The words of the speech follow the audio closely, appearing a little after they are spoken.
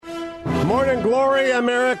Morning glory,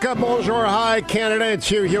 America. Bonjour, hi, Canada. It's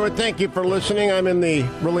Hugh Hewitt. Thank you for listening. I'm in the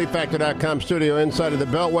ReliefFactor.com studio inside of the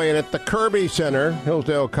Beltway, and at the Kirby Center,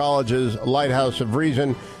 Hillsdale College's Lighthouse of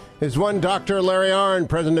Reason, is one Dr. Larry Arnn,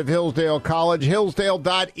 president of Hillsdale College.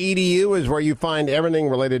 Hillsdale.edu is where you find everything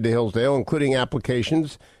related to Hillsdale, including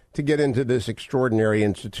applications to get into this extraordinary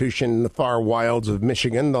institution in the far wilds of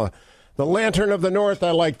Michigan, the Lantern of the North,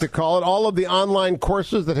 I like to call it. All of the online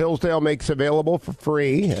courses that Hillsdale makes available for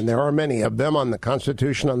free, and there are many of them on the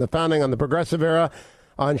Constitution, on the founding, on the Progressive Era,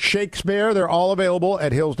 on Shakespeare. They're all available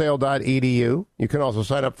at hillsdale.edu. You can also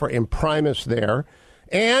sign up for Imprimis there.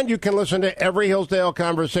 And you can listen to every Hillsdale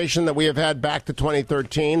conversation that we have had back to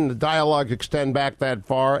 2013. The dialogues extend back that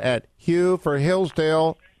far at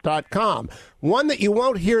hughforhillsdale.com. One that you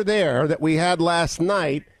won't hear there that we had last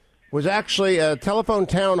night was actually a telephone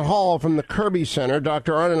town hall from the Kirby Center.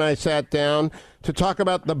 Dr. Arnn and I sat down to talk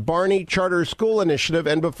about the Barney Charter School Initiative.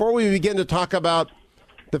 And before we begin to talk about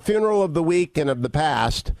the funeral of the week and of the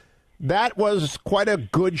past, that was quite a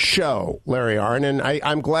good show, Larry Arnn. And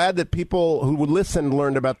I'm glad that people who would listen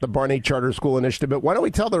learned about the Barney Charter School Initiative. But why don't we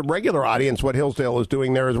tell the regular audience what Hillsdale is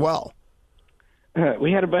doing there as well?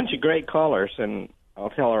 We had a bunch of great callers, and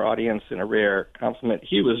I'll tell our audience in a rare compliment,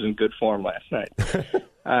 he was in good form last night.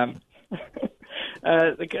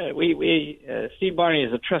 Steve Barney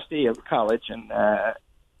is a trustee of the college, and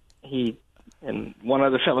he and one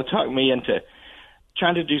other fellow talked me into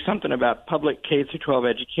trying to do something about public K-12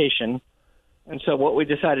 education. And so what we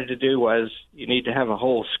decided to do was, you need to have a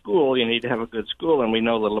whole school, you need to have a good school, and we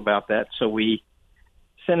know little about that. So we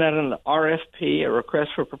sent out an RFP, a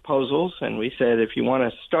request for proposals, and we said, if you want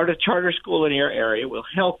to start a charter school in your area, we'll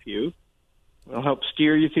help you. We'll help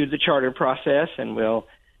steer you through the charter process, and we'll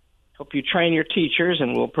help you train your teachers,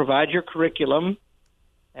 and we'll provide your curriculum,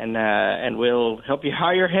 and we'll help you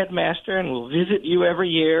hire your headmaster, and we'll visit you every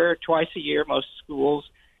year, twice a year, most schools,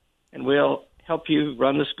 and we'll help you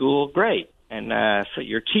run the school great. And so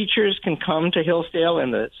your teachers can come to Hillsdale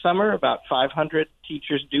in the summer. About 500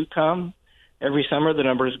 teachers do come. Every summer, the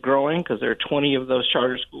number is growing because there are 20 of those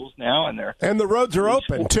charter schools now, and the roads are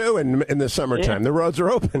open too in the summertime. Yeah. The roads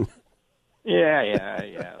are open.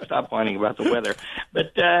 Yeah. Stop whining about the weather.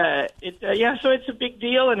 But so it's a big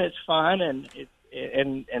deal, and it's fun, and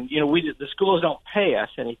the schools don't pay us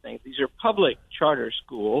anything. These are public charter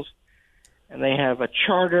schools, and they have a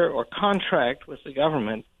charter or contract with the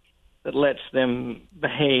government that lets them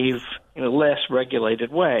behave in a less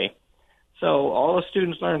regulated way. So all the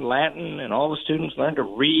students learn Latin, and all the students learn to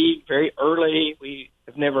read very early. We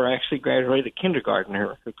have never actually graduated a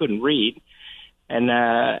kindergartner who couldn't read,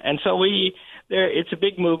 and so it's a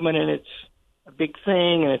big movement, and it's a big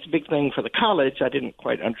thing, and it's a big thing for the college. I didn't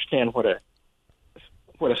quite understand what a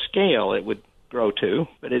scale it would grow to,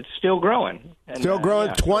 but it's still growing. Still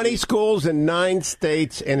growing. 20 schools in 9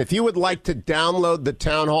 states, and if you would like to download the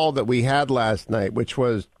town hall that we had last night, which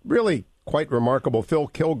was really quite remarkable. Phil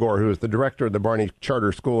Kilgore, who is the director of the Barney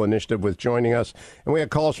Charter School Initiative, was joining us. And we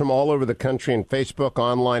had calls from all over the country and Facebook,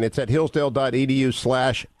 online. It's at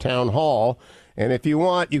hillsdale.edu/townhall. And if you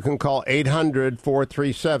want, you can call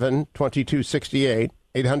 800-437-2268,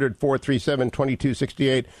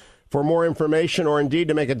 800-437-2268 for more information, or indeed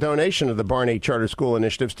to make a donation to the Barney Charter School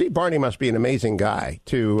Initiative. Steve Barney must be an amazing guy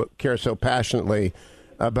to care so passionately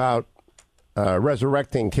about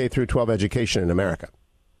resurrecting K-12 education in America.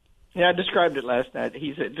 Yeah, I described it last night.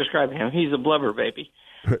 Described him. He's a blubber baby.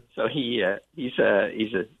 So he's a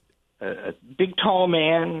big, tall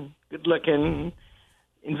man, good looking,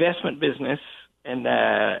 investment business, and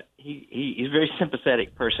he's a very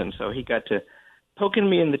sympathetic person. So he got to poking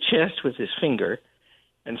me in the chest with his finger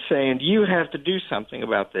and saying, "You have to do something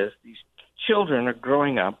about this. These children are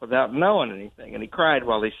growing up without knowing anything." And he cried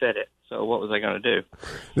while he said it. So what was I going to do?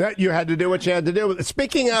 That you had to do what you had to do.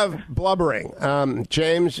 Speaking of blubbering,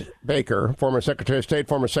 James Baker, former Secretary of State,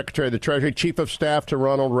 former Secretary of the Treasury, Chief of Staff to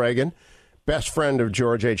Ronald Reagan, best friend of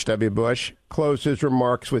George H.W. Bush, closed his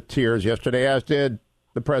remarks with tears yesterday, as did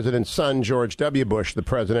the president's son, George W. Bush, the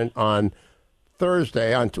president, on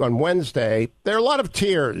Thursday, on Wednesday. There are a lot of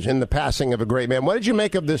tears in the passing of a great man. What did you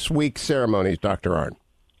make of this week's ceremonies, Dr. Arnn?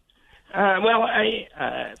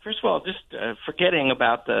 First of all, just forgetting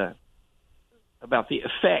about the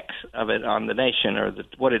effects of it on the nation, or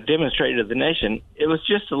what it demonstrated to the nation, it was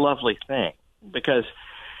just a lovely thing, because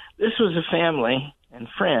this was a family and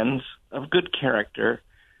friends of good character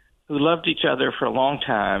who loved each other for a long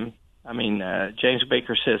time. I mean, James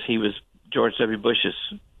Baker says he was George W. Bush's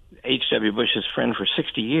friend for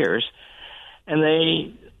 60 years, and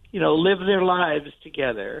they, lived their lives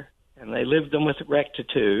together, and they lived them with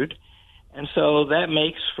rectitude. And so that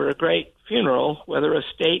makes for a great funeral, whether a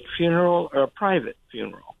state funeral or a private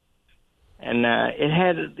funeral. And it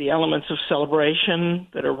had the elements of celebration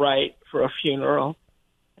that are right for a funeral,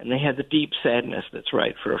 and they had the deep sadness that's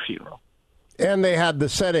right for a funeral. And they had the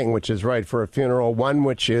setting, which is right for a funeral, one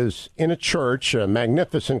which is in a church, a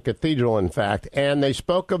magnificent cathedral, in fact. And they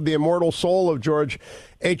spoke of the immortal soul of George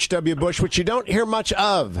H.W. Bush, which you don't hear much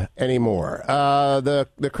of anymore.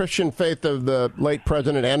 The Christian faith of the late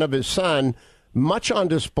president and of his son, much on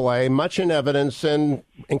display, much in evidence, and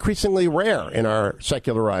increasingly rare in our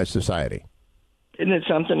secularized society. Isn't it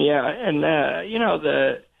something? Yeah. And,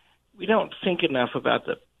 we don't think enough about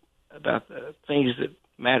the things that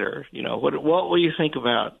matter. What will you think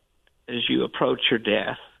about as you approach your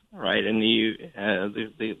death, right? And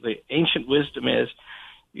the ancient wisdom is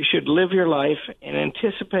you should live your life in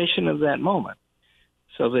anticipation of that moment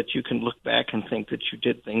so that you can look back and think that you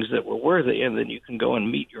did things that were worthy, and then you can go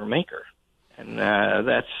and meet your maker. And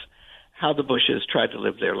that's how the Bushes tried to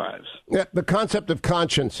live their lives. Yeah, the concept of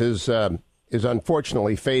conscience is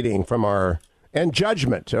unfortunately fading from our... And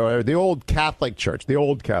judgment, or the old Catholic Church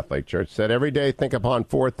said every day think upon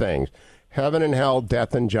four things: heaven and hell,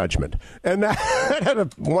 death and judgment. And that had a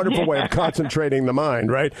wonderful way of concentrating the mind,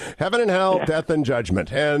 right? Heaven and hell, death and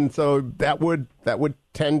judgment. And so that would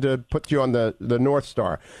tend to put you on the North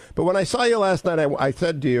Star. But when I saw you last night, I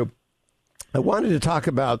said to you, I wanted to talk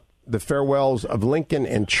about the farewells of Lincoln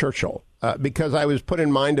and Churchill, because I was put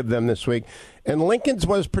in mind of them this week. And Lincoln's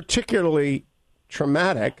was particularly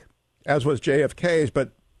traumatic, as was JFK's,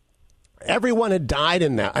 but everyone had died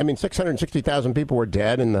in that. I mean, 660,000 people were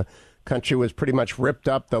dead, and the country was pretty much ripped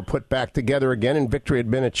up, though put back together again, and victory had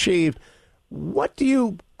been achieved. What do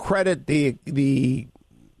you credit the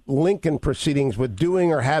Lincoln proceedings with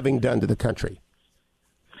doing or having done to the country?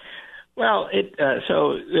 Well,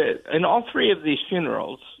 in all three of these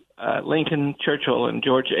funerals, Lincoln, Churchill, and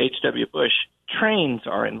George H.W. Bush, trains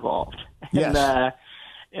are involved. Yes. And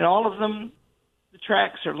in all of them, the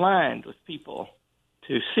tracks are lined with people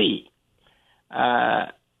to see.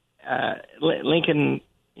 Lincoln,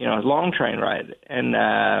 long train ride, and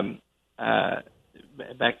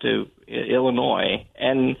back to Illinois.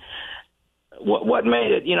 And what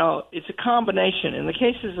made it, it's a combination. In the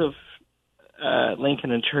cases of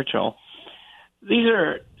Lincoln and Churchill, these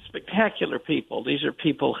are spectacular people. These are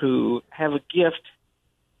people who have a gift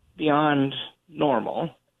beyond normal.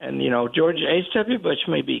 And, George H.W. Bush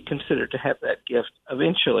may be considered to have that gift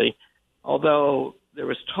eventually, although there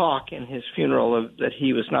was talk in his funeral that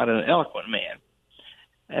he was not an eloquent man.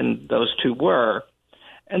 And those two were.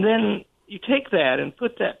 And then you take that and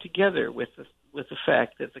put that together with the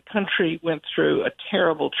fact that the country went through a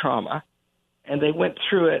terrible trauma, and they went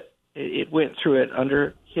through it. It went through it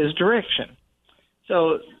under his direction.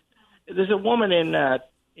 So there's a woman I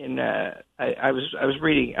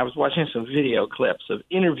was watching some video clips of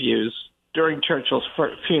interviews during Churchill's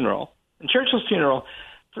funeral. In Churchill's funeral,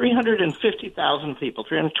 350,000 people,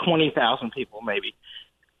 320,000 people maybe,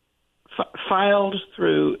 filed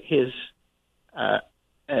through his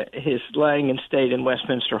lying in state in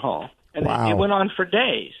Westminster Hall. And wow. It went on for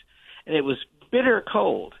days. And it was bitter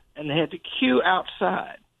cold, and they had to queue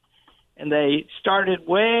outside. And they started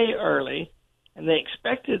way early, and they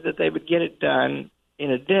expected that they would get it done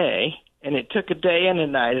in a day, and it took a day and a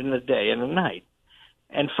night and a day and a night.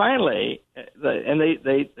 And finally,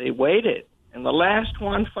 they waited, and the last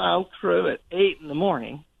one filed through at 8 in the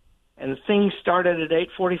morning, and things started at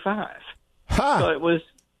 8:45. Huh. So it was,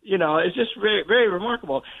 it's just very, very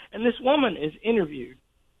remarkable. And this woman is interviewed,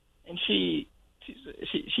 and she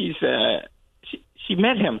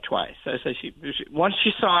met him twice. So once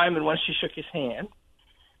she saw him and once she shook his hand.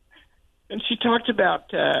 And she talked about,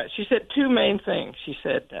 she said two main things. She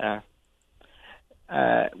said,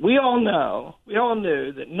 we all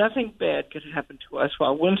knew that nothing bad could happen to us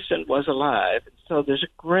while Winston was alive. So there's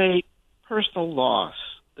a great personal loss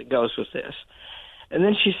that goes with this. And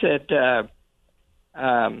then she said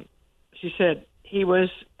he was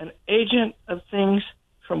an agent of things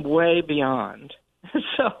from way beyond.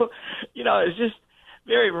 So, it's just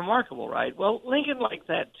very remarkable, right? Well, Lincoln liked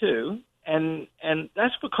that too. And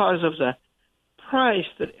that's because of the price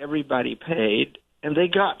that everybody paid, and they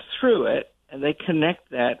got through it, and they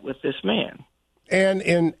connect that with this man.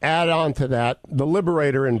 And add on to that, the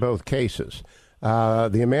liberator in both cases,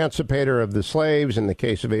 the emancipator of the slaves in the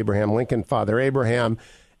case of Abraham Lincoln, Father Abraham,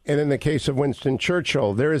 and in the case of Winston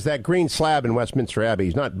Churchill, there is that green slab in Westminster Abbey.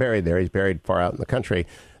 He's not buried there. He's buried far out in the country.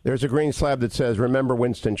 There's a green slab that says, "Remember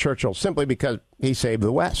Winston Churchill," simply because he saved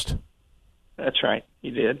the West. That's right.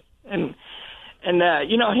 He did. And And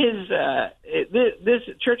this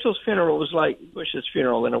Churchill's funeral was like Bush's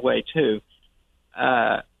funeral in a way too.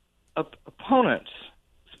 Opponents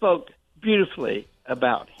spoke beautifully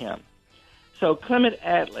about him. So Clement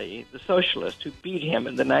Attlee, the socialist who beat him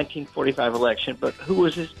in the 1945 election, but who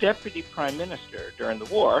was his deputy prime minister during the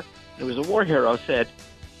war, who was a war hero, said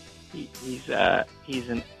he's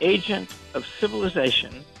an agent of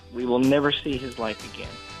civilization. We will never see his like again.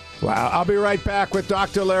 Wow. I'll be right back with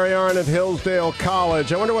Dr. Larry Arnn of Hillsdale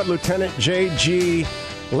College. I wonder what Lieutenant J.G.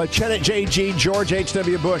 George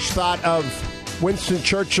H.W. Bush thought of Winston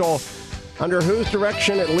Churchill, under whose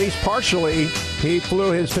direction, at least partially, he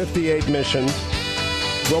flew his 58 missions.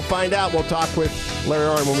 We'll find out. We'll talk with Larry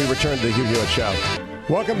Arnn when we return to the Hugh Hewitt Show.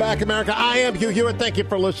 Welcome back, America. I am Hugh Hewitt. Thank you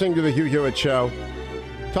for listening to the Hugh Hewitt Show.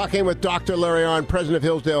 Talking with Dr. Larry Arnn, president of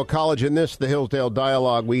Hillsdale College. In this, the Hillsdale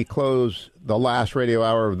Dialogue, we close the last radio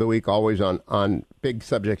hour of the week always on big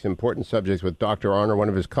subjects, important subjects with Dr. Arnn or one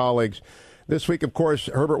of his colleagues. This week, of course,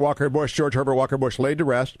 George Herbert Walker Bush laid to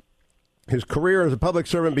rest. His career as a public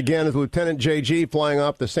servant began as Lieutenant J.G., flying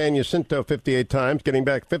off the San Jacinto 58 times, getting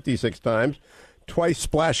back 56 times, twice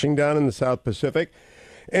splashing down in the South Pacific.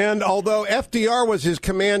 And although FDR was his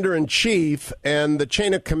commander-in-chief, and the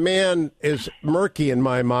chain of command is murky in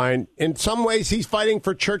my mind, in some ways he's fighting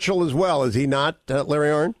for Churchill as well, is he not, Larry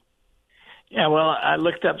Arnn? Yeah, well, I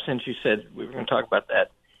looked up since you said we were going to talk about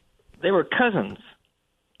that. They were cousins.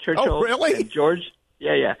 Churchill and George.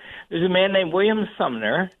 Yeah. There's a man named William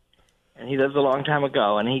Sumner, and he lived a long time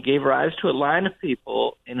ago, and he gave rise to a line of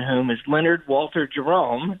people in whom is Leonard Walter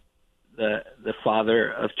Jerome, the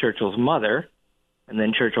father of Churchill's mother, and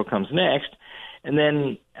then Churchill comes next. And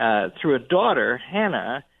then through a daughter,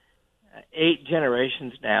 Hannah, 8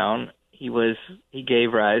 generations down, he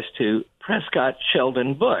gave rise to Prescott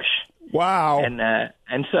Sheldon Bush. Wow.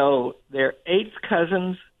 And so they're 8th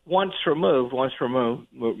cousins, once removed. Once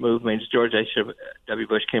removed means George H.W.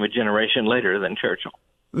 Bush came a generation later than Churchill.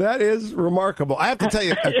 That is remarkable. I have to tell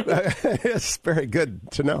you, it's very good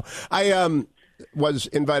to know. I was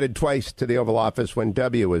invited twice to the Oval Office when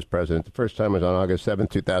W was president. The first time was on August 7th,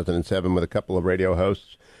 2007, with a couple of radio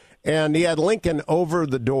hosts. And he had Lincoln over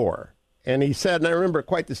the door. And he said, and I remember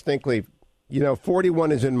quite distinctly,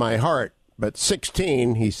 41 is in my heart, but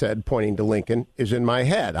 16, he said, pointing to Lincoln, is in my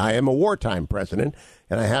head. I am a wartime president,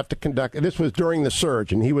 and I have to conduct. This was during the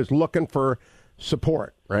surge, and he was looking for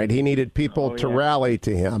support, right? He needed people to rally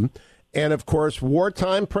to him. And, of course,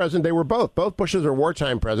 wartime president, they were both. Both Bushes are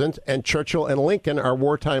wartime presidents, and Churchill and Lincoln are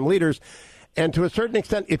wartime leaders. And to a certain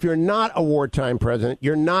extent, if you're not a wartime president,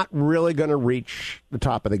 you're not really going to reach the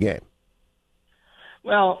top of the game.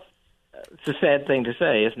 Well, it's a sad thing to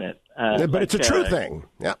say, isn't it? But it's a true thing.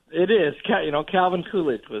 Yeah, it is. Calvin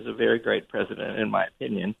Coolidge was a very great president, in my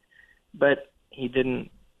opinion, but he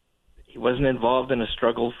wasn't involved in a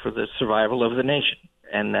struggle for the survival of the nation.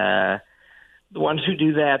 And the ones who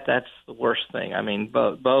do that, that's the worst thing. I mean,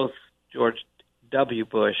 both George W.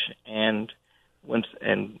 Bush and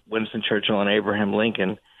Winston Churchill and Abraham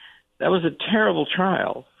Lincoln, that was a terrible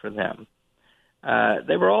trial for them.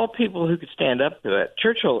 They were all people who could stand up to it.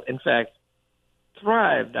 Churchill, in fact,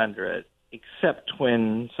 thrived under it, except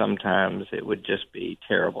when sometimes it would just be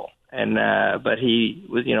terrible. And but he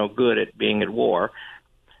was, good at being at war.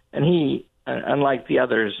 And he, unlike the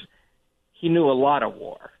others, he knew a lot of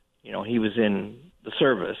war. He was in the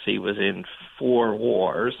service. He was in 4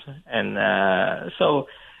 wars. And so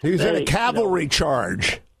he was in a cavalry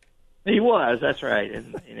charge. He was, that's right.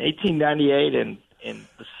 In 1898 in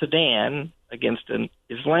the Sudan against a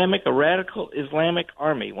radical Islamic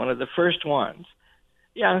army, one of the first ones.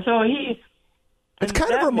 Yeah, so it's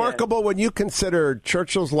kind of remarkable when you consider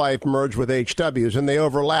Churchill's life merged with H.W.'s, and they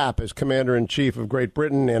overlap as Commander-in-Chief of Great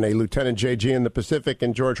Britain and a Lieutenant J.G. in the Pacific,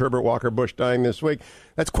 and George Herbert Walker Bush dying this week.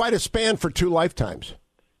 That's quite a span for 2 lifetimes.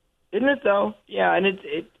 Isn't it, though? Yeah, and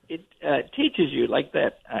it teaches you like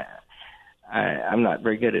that. I'm not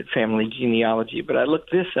very good at family genealogy, but I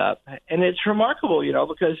looked this up, and it's remarkable,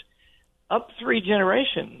 because up 3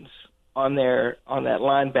 generations on that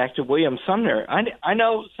line back to William Sumner, I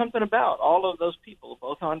know something about all of those people,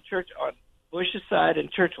 both on Bush's side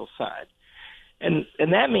and Churchill's side, and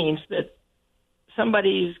that means that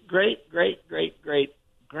somebody's great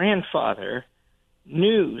grandfather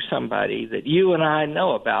knew somebody that you and I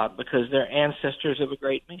know about because they're ancestors of a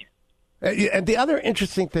great man. And the other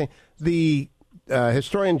interesting thing, the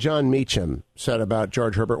historian John Meacham said about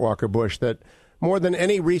George Herbert Walker Bush that more than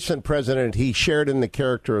any recent president, he shared in the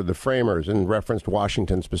character of the framers and referenced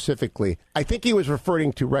Washington specifically. I think he was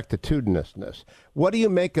referring to rectitudinousness. What do you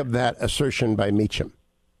make of that assertion by Meacham?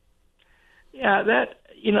 Yeah,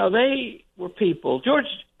 they were people. George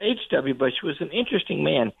H.W. Bush was an interesting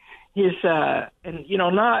man. His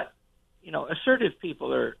assertive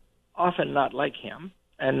people are often not like him.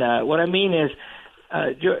 And what I mean is,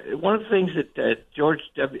 one of the things that George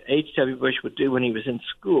H.W. Bush would do when he was in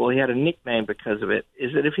school, he had a nickname because of it,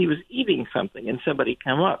 is that if he was eating something and somebody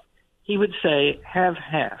come up, he would say, "Have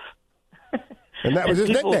half." And that was his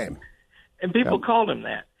nickname. And people called him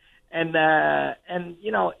that. I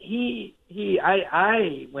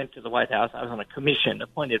went to the White House. I was on a commission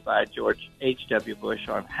appointed by George H.W. Bush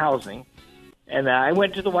on housing, and I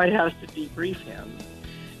went to the White House to debrief him.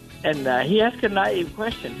 And he asked a naive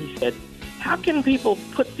question. He said, "How can people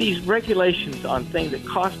put these regulations on things that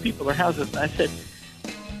cost people their houses?" And I said,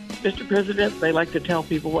 "Mr. President, they like to tell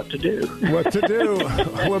people what to do." What to do.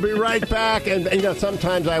 We'll be right back. And,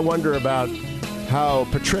 sometimes I wonder about how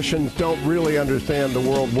patricians don't really understand the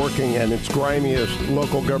world working and its grimiest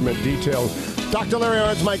local government details. Dr. Larry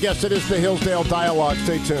Arnn's my guest. It is the Hillsdale Dialogue.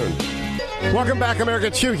 Stay tuned. Welcome back, America.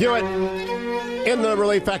 It's Hugh Hewitt in the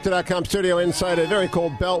ReliefFactor.com studio inside a very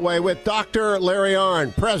cold Beltway with Dr. Larry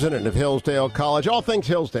Arnn, president of Hillsdale College. All things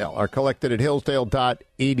Hillsdale are collected at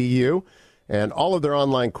hillsdale.edu. And all of their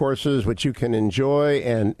online courses, which you can enjoy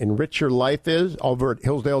and enrich your life is, over at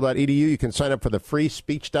hillsdale.edu. You can sign up for the free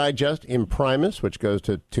speech digest Imprimis, which goes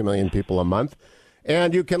to 2 million people a month.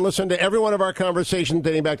 And you can listen to every one of our conversations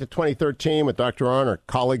dating back to 2013 with Dr. Arnn or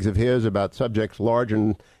colleagues of his about subjects large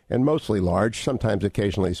and mostly large, sometimes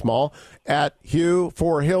occasionally small, at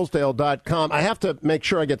hughforhillsdale.com. I have to make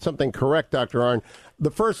sure I get something correct, Dr. Arnn.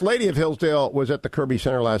 The First Lady of Hillsdale was at the Kirby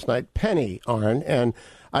Center last night, Penny Arnn, and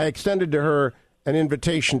I extended to her an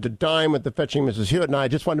invitation to dine with the fetching Mrs. Hewitt, and I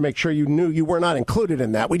just wanted to make sure you knew you were not included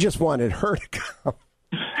in that. We just wanted her to come.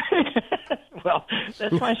 Well,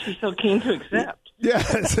 that's why she's so keen to accept.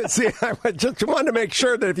 Yes. See, I just wanted to make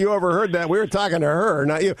sure that if you overheard that, we were talking to her,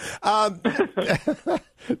 not you.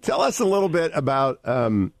 Tell us a little bit about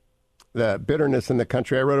the bitterness in the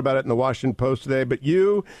country. I wrote about it in the Washington Post today, but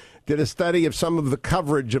you did a study of some of the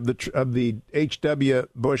coverage of the H.W.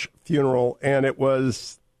 Bush funeral, and it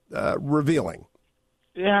was revealing.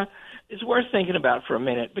 Yeah, it's worth thinking about for a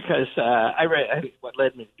minute because what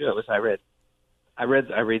led me to do it was I read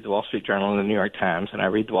the Wall Street Journal and the New York Times, and I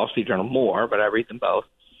read the Wall Street Journal more, but I read them both.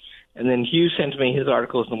 And then Hugh sent me his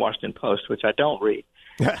articles in the Washington Post, which I don't read.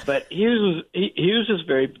 But Hughes is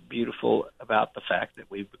very beautiful about the fact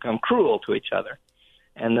that we've become cruel to each other,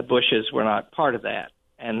 and the Bushes were not part of that.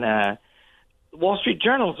 And the Wall Street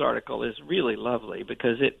Journal's article is really lovely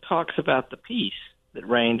because it talks about the peace that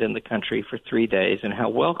reigned in the country for 3 days and how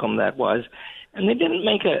welcome that was. And they didn't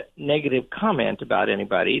make a negative comment about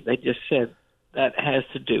anybody. They just said that has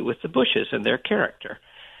to do with the Bushes and their character.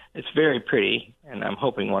 It's very pretty, and I'm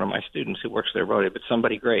hoping one of my students who works there wrote it, but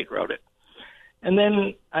somebody great wrote it. And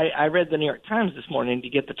then I read the New York Times this morning to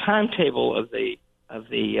get the timetable of the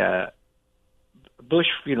Bush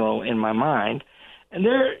funeral in my mind. And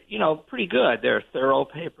they're, pretty good. They're a thorough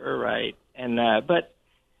paper, right? And but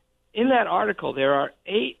in that article, there are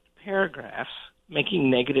 8 paragraphs making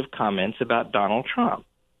negative comments about Donald Trump,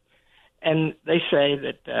 and they say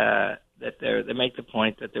that they make the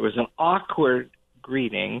point that there was an awkward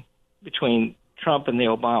greeting between Trump and the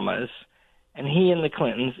Obamas, and he and the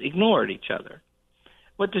Clintons ignored each other.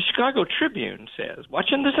 What the Chicago Tribune says,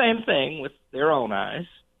 watching the same thing with their own eyes,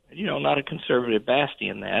 not a conservative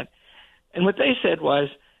bastion that. And what they said was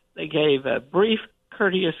they gave brief,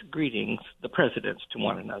 courteous greetings, the presidents, to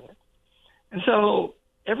one another. And so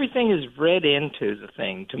everything is read into the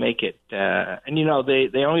thing to make it,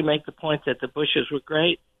 they only make the point that the Bushes were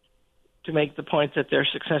great to make the point that their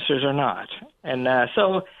successors are not. And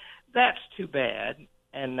so that's too bad.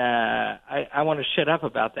 And I want to shut up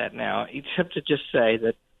about that now, except to just say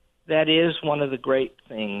that is one of the great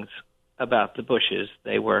things about the Bushes.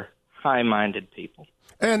 They were high-minded people.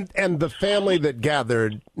 And the family that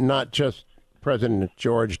gathered, not just President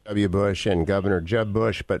George W. Bush and Governor Jeb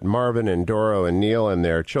Bush, but Marvin and Doro and Neil and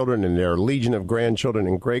their children and their legion of grandchildren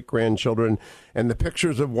and great-grandchildren, and the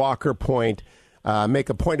pictures of Walker Point make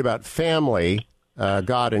a point about family,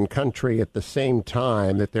 God and country at the same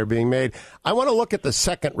time that they're being made. I want to look at the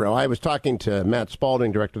second row. I was talking to Matt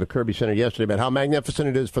Spalding, director of the Kirby Center, yesterday about how magnificent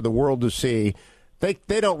it is for the world to see.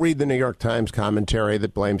 They don't read the New York Times commentary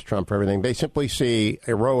that blames Trump for everything. They simply see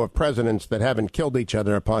a row of presidents that haven't killed each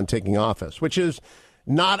other upon taking office, which is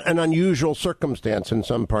not an unusual circumstance in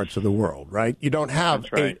some parts of the world, right? You don't have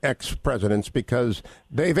 8 ex-presidents because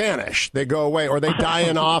they vanish, they go away, or they die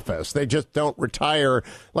in office. They just don't retire.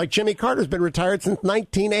 Like Jimmy Carter's been retired since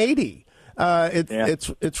 1980.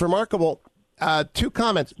 It's remarkable. 2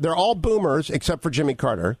 comments. They're all boomers except for Jimmy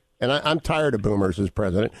Carter, and I'm tired of boomers as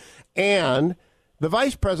president. And The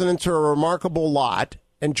vice presidents are a remarkable lot,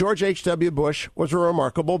 and George H.W. Bush was a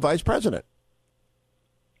remarkable vice president.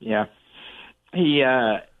 Yeah.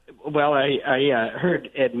 I heard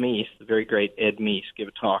Ed Meese, the very great Ed Meese, give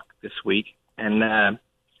a talk this week. And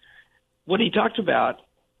what he talked about,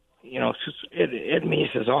 Ed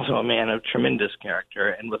Meese is also a man of tremendous character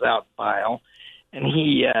and without bile. And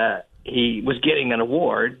he was getting an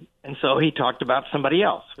award, and so he talked about somebody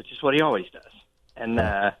else, which is what he always does. And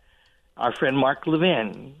our friend Mark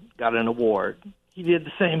Levin got an award. He did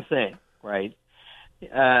the same thing, right?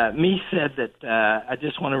 Meese said that I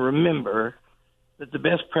just want to remember that the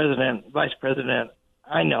best vice president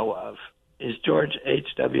I know of is George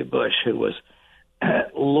H.W. Bush, who was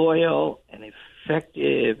loyal and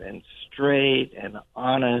effective and straight and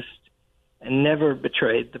honest and never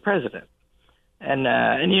betrayed the president. And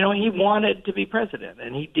he wanted to be president,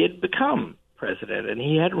 and he did become president, and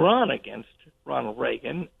he had run against Ronald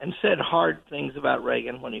Reagan and said hard things about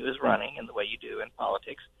Reagan when he was running, in the way you do in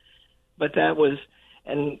politics. But that was,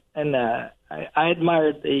 I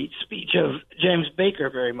admired the speech of James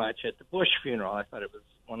Baker very much at the Bush funeral. I thought it was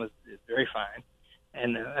very fine.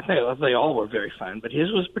 And I think they all were very fine, but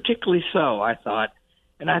his was particularly so, I thought.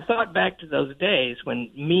 And I thought back to those days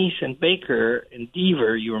when Meese and Baker and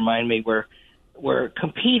Deaver, you remind me, were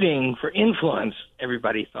competing for influence,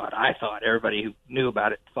 everybody thought, everybody who knew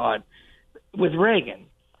about it thought, with Reagan.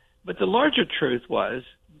 But the larger truth was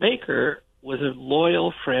Baker was a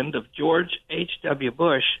loyal friend of George H.W.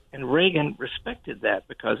 Bush, and Reagan respected that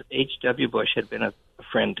because H.W. Bush had been a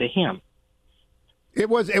friend to him. It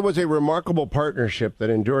was a remarkable partnership that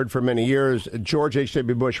endured for many years. George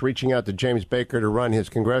H.W. Bush reaching out to James Baker to run his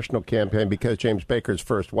congressional campaign because James Baker's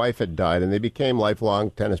first wife had died, and they became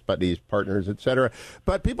lifelong tennis buddies, partners, etc.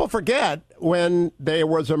 But people forget when there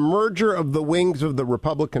was a merger of the wings of the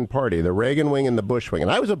Republican Party, the Reagan wing and the Bush wing.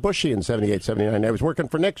 And I was a Bushy in 78, 79. I was working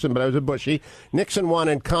for Nixon, but I was a Bushy. Nixon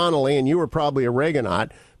wanted Connally, and you were probably a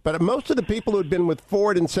Reaganite. But most of the people who had been with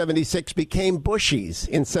Ford in 76 became Bushies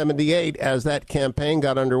in 78 as that campaign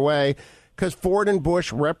got underway, because Ford and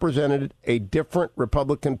Bush represented a different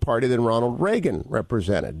Republican Party than Ronald Reagan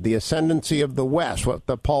represented, the ascendancy of the West,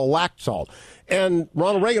 the Paul Laxalt. And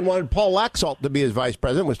Ronald Reagan wanted Paul Laxalt to be his vice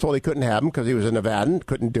president, was told he couldn't have him because he was a Nevadan,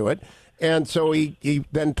 couldn't do it. And so he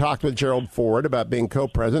then talked with Gerald Ford about being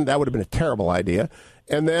co-president. That would have been a terrible idea.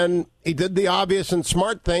 And then he did the obvious and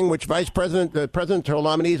smart thing, which the presidential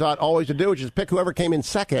nominees ought always to do, which is pick whoever came in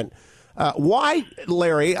second. Why,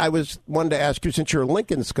 Larry, I wanted to ask you, since you're a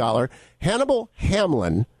Lincoln scholar, Hannibal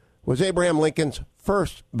Hamlin was Abraham Lincoln's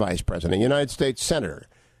first vice president, United States senator.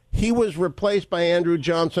 He was replaced by Andrew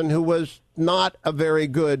Johnson, who was not a very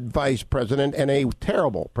good vice president and a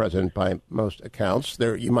terrible president by most accounts.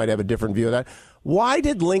 You might have a different view of that. Why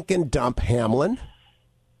did Lincoln dump Hamlin?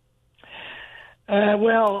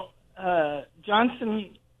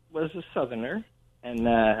 Johnson was a Southerner, and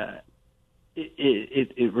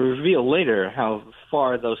it revealed later how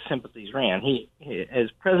far those sympathies ran. He,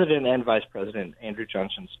 as president and vice president, Andrew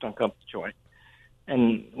Johnson stunk up the joint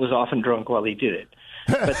and was often drunk while he did it.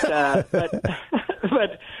 But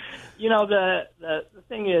the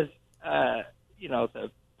thing is,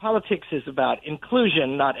 the politics is about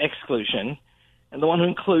inclusion, not exclusion. And the one who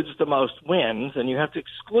includes the most wins, and you have to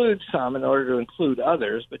exclude some in order to include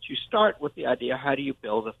others, but you start with the idea, how do you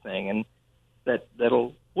build a thing and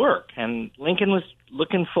that'll work? And Lincoln was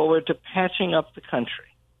looking forward to patching up the country,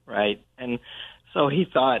 right? And so he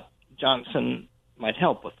thought Johnson might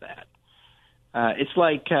help with that. It's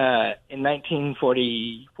like in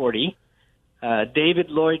 1940, David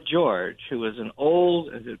Lloyd George, who was an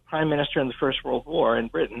old prime minister in the First World War in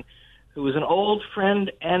Britain, who was an old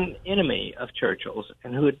friend and enemy of Churchill's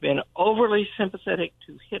and who had been overly sympathetic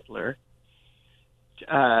to Hitler,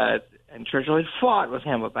 and Churchill had fought with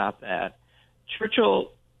him about that.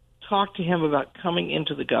 Churchill talked to him about coming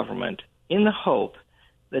into the government in the hope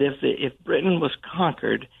that if Britain was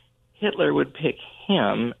conquered, Hitler would pick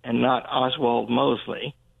him and not Oswald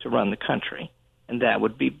Mosley to run the country, and that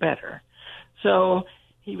would be better. So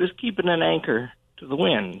he was keeping an anchor to the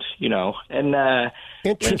wind, and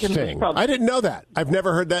interesting. I didn't know that. I've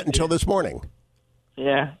never heard that until this morning.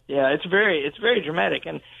 Yeah, it's very dramatic.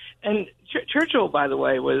 And Churchill, by the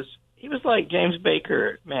way, was like James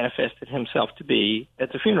Baker manifested himself to be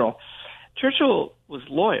at the funeral. Churchill was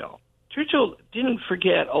loyal. Churchill didn't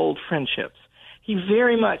forget old friendships. He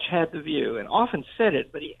very much had the view, and often said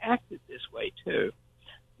it, but he acted this way too,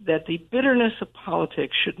 that the bitterness of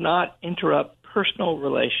politics should not interrupt personal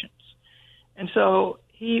relations. And so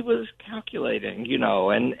he was calculating,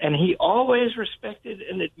 and he always respected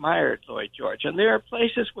and admired Lloyd George. And there are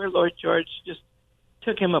places where Lloyd George just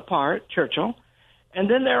took him apart, Churchill, And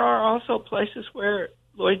then there are also places where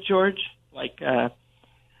Lloyd George, Lloyd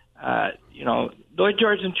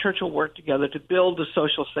George and Churchill worked together to build the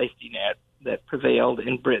social safety net that prevailed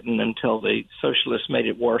in Britain until the socialists made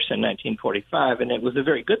it worse in 1945, and it was a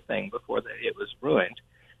very good thing before it was ruined.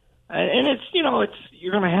 And it's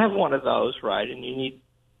you're going to have one of those, right? And you need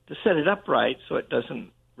to set it up right so it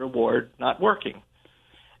doesn't reward not working.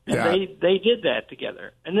 And they did that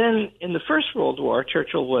together. And then in the First World War,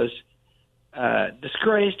 Churchill was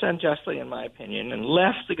disgraced unjustly, in my opinion, and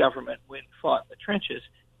left the government, went and fought in the trenches.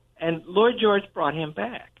 And Lloyd George brought him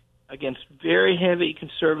back against very heavy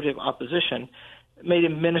conservative opposition, made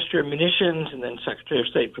him Minister of Munitions and then Secretary of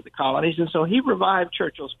State for the colonies. And so he revived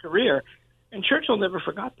Churchill's career, and Churchill never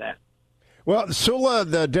forgot that. Well, Sulla,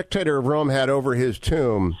 the dictator of Rome, had over his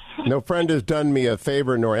tomb, "No friend has done me a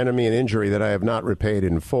favor, nor enemy an injury that I have not repaid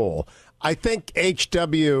in full." I think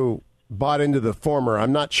H.W. bought into the former.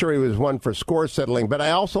 I'm not sure he was one for score settling, but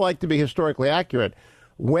I also like to be historically accurate.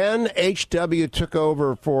 When H.W. took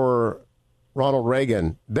over for Ronald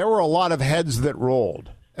Reagan, there were a lot of heads that rolled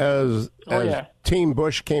as Team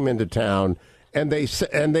Bush came into town, and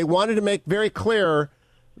they wanted to make very clear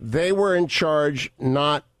they were in charge,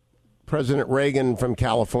 not President Reagan from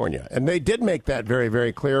California. And they did make that very,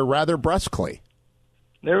 very clear rather brusquely.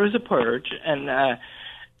 There was a purge, and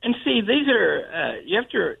see, these are you have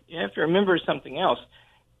to remember something else.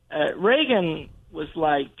 Reagan was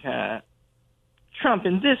like Trump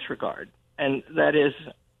in this regard, and that is,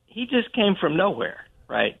 he just came from nowhere,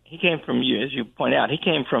 right? He came from, as you point out, he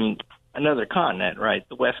came from another continent, right,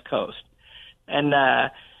 the West Coast. And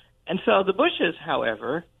so the Bushes,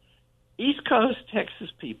 however, East Coast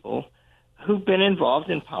Texas people who've been involved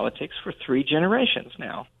in politics for 3 generations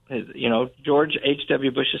now. George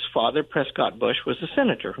H.W. Bush's father, Prescott Bush, was a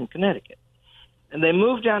senator from Connecticut. And they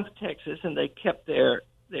moved down to Texas, and they kept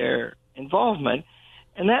their involvement.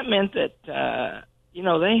 And that meant that,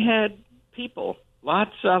 they had people,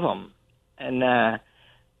 lots of them. And,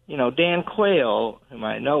 Dan Quayle, whom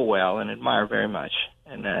I know well and admire very much,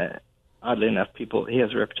 and oddly enough, he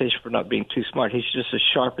has a reputation for not being too smart. He's just as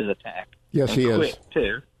sharp as a tack. Yes, he quick, is.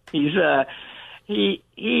 Too. He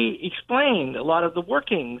explained a lot of the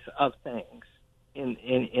workings of things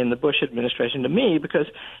in the Bush administration to me, because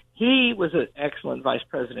he was an excellent vice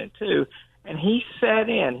president too, and he sat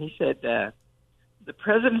in. He said, "The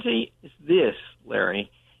presidency is this,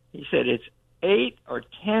 Larry." He said, "It's 8 or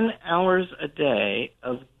 10 hours a day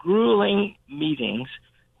of grueling meetings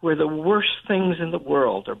where the worst things in the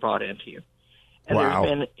world are brought into you." And wow.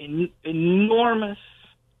 There's been enormous.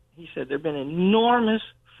 He said there have been enormous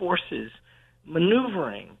forces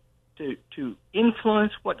maneuvering to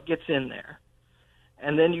influence what gets in there.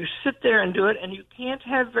 And then you sit there and do it, and you can't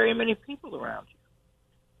have very many people around you.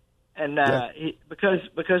 And because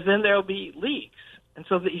then there'll be leaks. And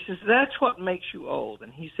so he says that's what makes you old.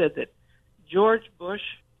 And he said that George Bush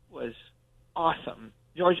was awesome.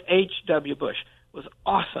 George H.W. Bush was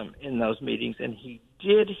awesome in those meetings, and he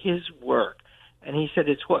did his work. And he said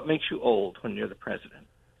it's what makes you old when you're the president.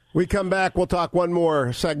 We come back, we'll talk one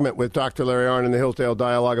more segment with Dr. Larry Arnn in the Hillsdale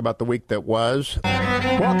Dialogue about the week that was.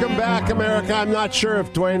 Welcome back, America. I'm not sure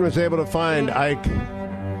if Dwayne was able to find Ike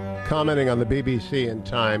commenting on the BBC in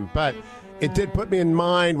time, but it did put me in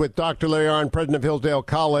mind with Dr. Larry Arnn, president of Hillsdale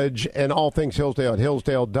College, and all things Hillsdale at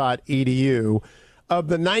hillsdale.edu. Of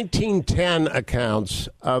the 1910 accounts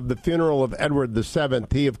of the funeral of Edward VII,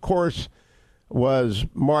 he, of course, was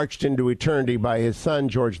marched into eternity by his son,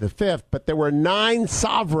 George V, but there were 9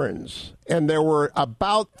 sovereigns, and there were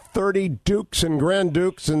about 30 dukes and grand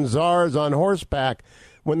dukes and czars on horseback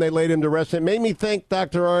when they laid him to rest. It made me think,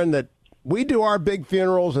 Dr. Arnn, that we do our big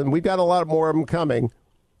funerals, and we've got a lot more of them coming.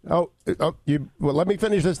 Well, let me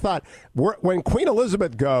finish this thought. When Queen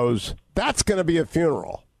Elizabeth goes, that's going to be a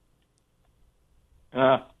funeral.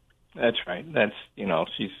 That's right. That's,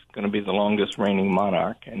 she's going to be the longest reigning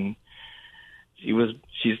monarch, and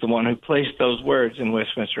she's the one who placed those words in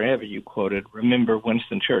Westminster Abbey you quoted, "Remember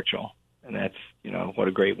Winston Churchill." And that's, what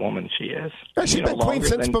a great woman she is. She's been queen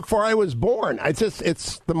since before I was born.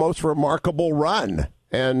 It's the most remarkable run,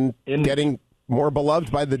 and getting more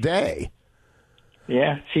beloved by the day.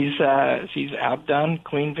 Yeah, she's outdone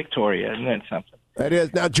Queen Victoria, isn't that something? That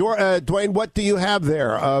is. Now, Dwayne, what do you have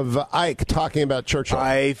there of Ike talking about Churchill?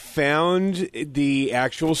 I found the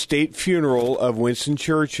actual state funeral of Winston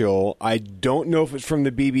Churchill. I don't know if it's from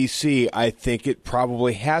the BBC. I think it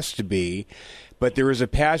probably has to be. But there is a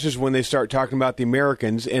passage when they start talking about the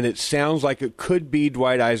Americans, and it sounds like it could be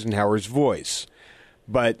Dwight Eisenhower's voice.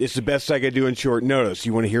 But it's the best I could do in short notice.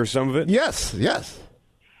 You want to hear some of it? Yes.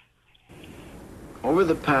 Over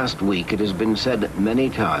the past week, it has been said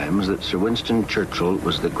many times that Sir Winston Churchill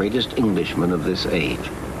was the greatest Englishman of this age.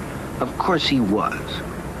 Of course he was,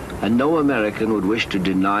 and no American would wish to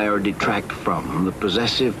deny or detract from the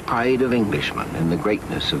possessive pride of Englishmen in the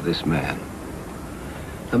greatness of this man.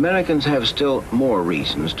 Americans have still more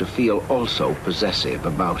reasons to feel also possessive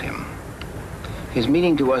about him. His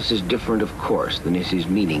meaning to us is different, of course, than is his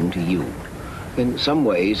meaning to you. In some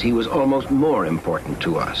ways, he was almost more important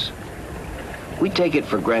to us. We take it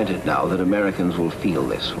for granted now that Americans will feel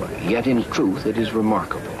this way, yet in truth it is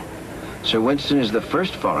remarkable. Sir Winston is the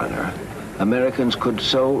first foreigner Americans could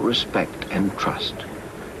so respect and trust.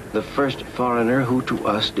 The first foreigner who to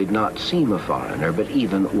us did not seem a foreigner, but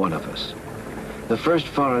even one of us. The first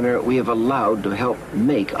foreigner we have allowed to help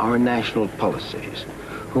make our national policies,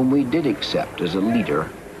 whom we did accept as a leader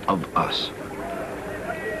of us.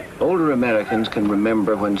 Older Americans can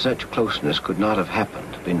remember when such closeness could not have happened,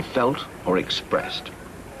 been felt or expressed.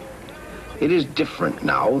 It is different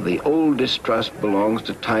now. The old distrust belongs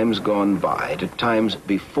to times gone by, to times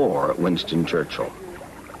before Winston Churchill.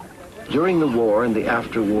 During the war and the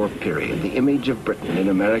after-war period, the image of Britain in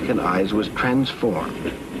American eyes was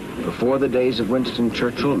transformed. Before the days of Winston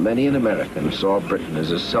Churchill, many an American saw Britain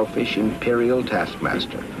as a selfish imperial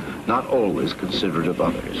taskmaster, not always considerate of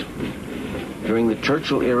others. During the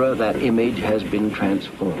Churchill era, that image has been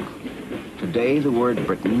transformed. Today, the word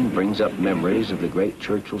Britain brings up memories of the great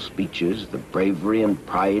Churchill speeches, the bravery and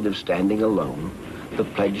pride of standing alone, the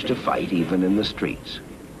pledge to fight even in the streets.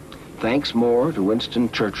 Thanks more to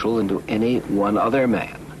Winston Churchill than to any one other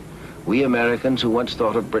man, we Americans who once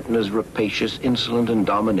thought of Britain as rapacious, insolent, and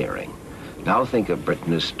domineering, now think of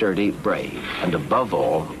Britain as sturdy, brave, and above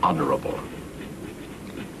all, honorable.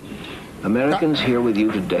 Americans here with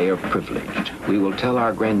you today are privileged. We will tell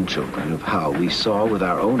our grandchildren of how we saw with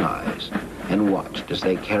our own eyes and watched as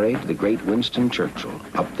they carried the great Winston Churchill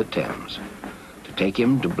up the Thames to take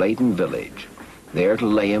him to Blayton Village, there to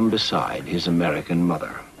lay him beside his American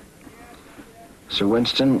mother. Sir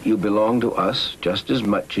Winston, you belong to us just as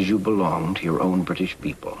much as you belong to your own British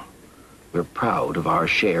people. We're proud of our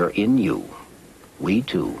share in you. We,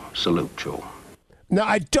 too, salute you. Now,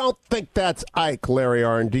 I don't think that's Ike, Larry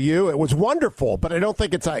Arnn. Do you? It was wonderful, but I don't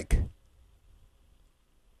think it's Ike.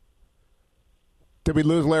 Did we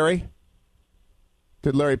lose Larry?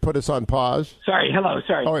 Did Larry put us on pause? Sorry, hello,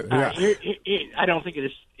 sorry. Oh, yeah. I don't think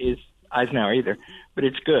it is Eisenhower either, but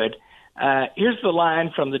it's good. Here's the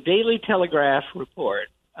line from the Daily Telegraph report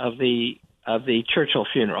of the Churchill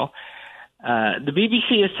funeral. The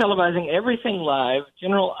BBC is televising everything live.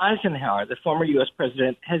 General Eisenhower, the former U.S.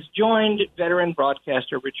 president, has joined veteran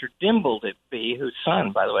broadcaster Richard Dimbleby, whose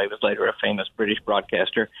son, by the way, was later a famous British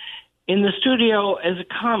broadcaster, in the studio as a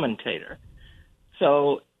commentator.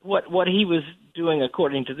 So what he was doing,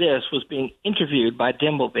 according to this, was being interviewed by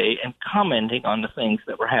Dimbleby and commenting on the things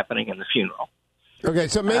that were happening in the funeral. Okay,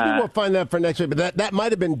 so maybe we'll find that for next week. But that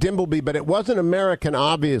might have been Dimbleby, but it wasn't American,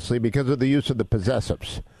 obviously, because of the use of the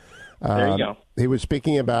possessives. There you go. He was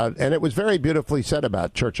speaking about, and it was very beautifully said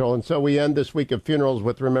about Churchill. And so we end this week of funerals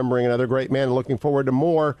with remembering another great man and looking forward to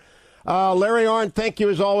more. Larry Arnn, thank you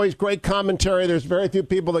as always. Great commentary. There's very few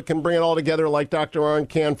people that can bring it all together like Dr. Arnn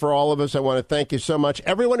can for all of us. I want to thank you so much.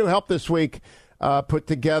 Everyone who helped this week put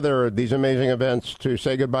together these amazing events to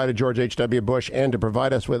say goodbye to George H.W. Bush and to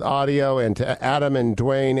provide us with audio, and to Adam and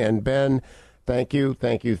Dwayne and Ben. Thank you,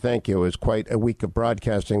 thank you, thank you. It was quite a week of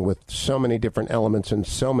broadcasting with so many different elements and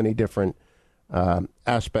so many different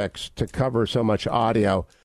aspects to cover so much audio.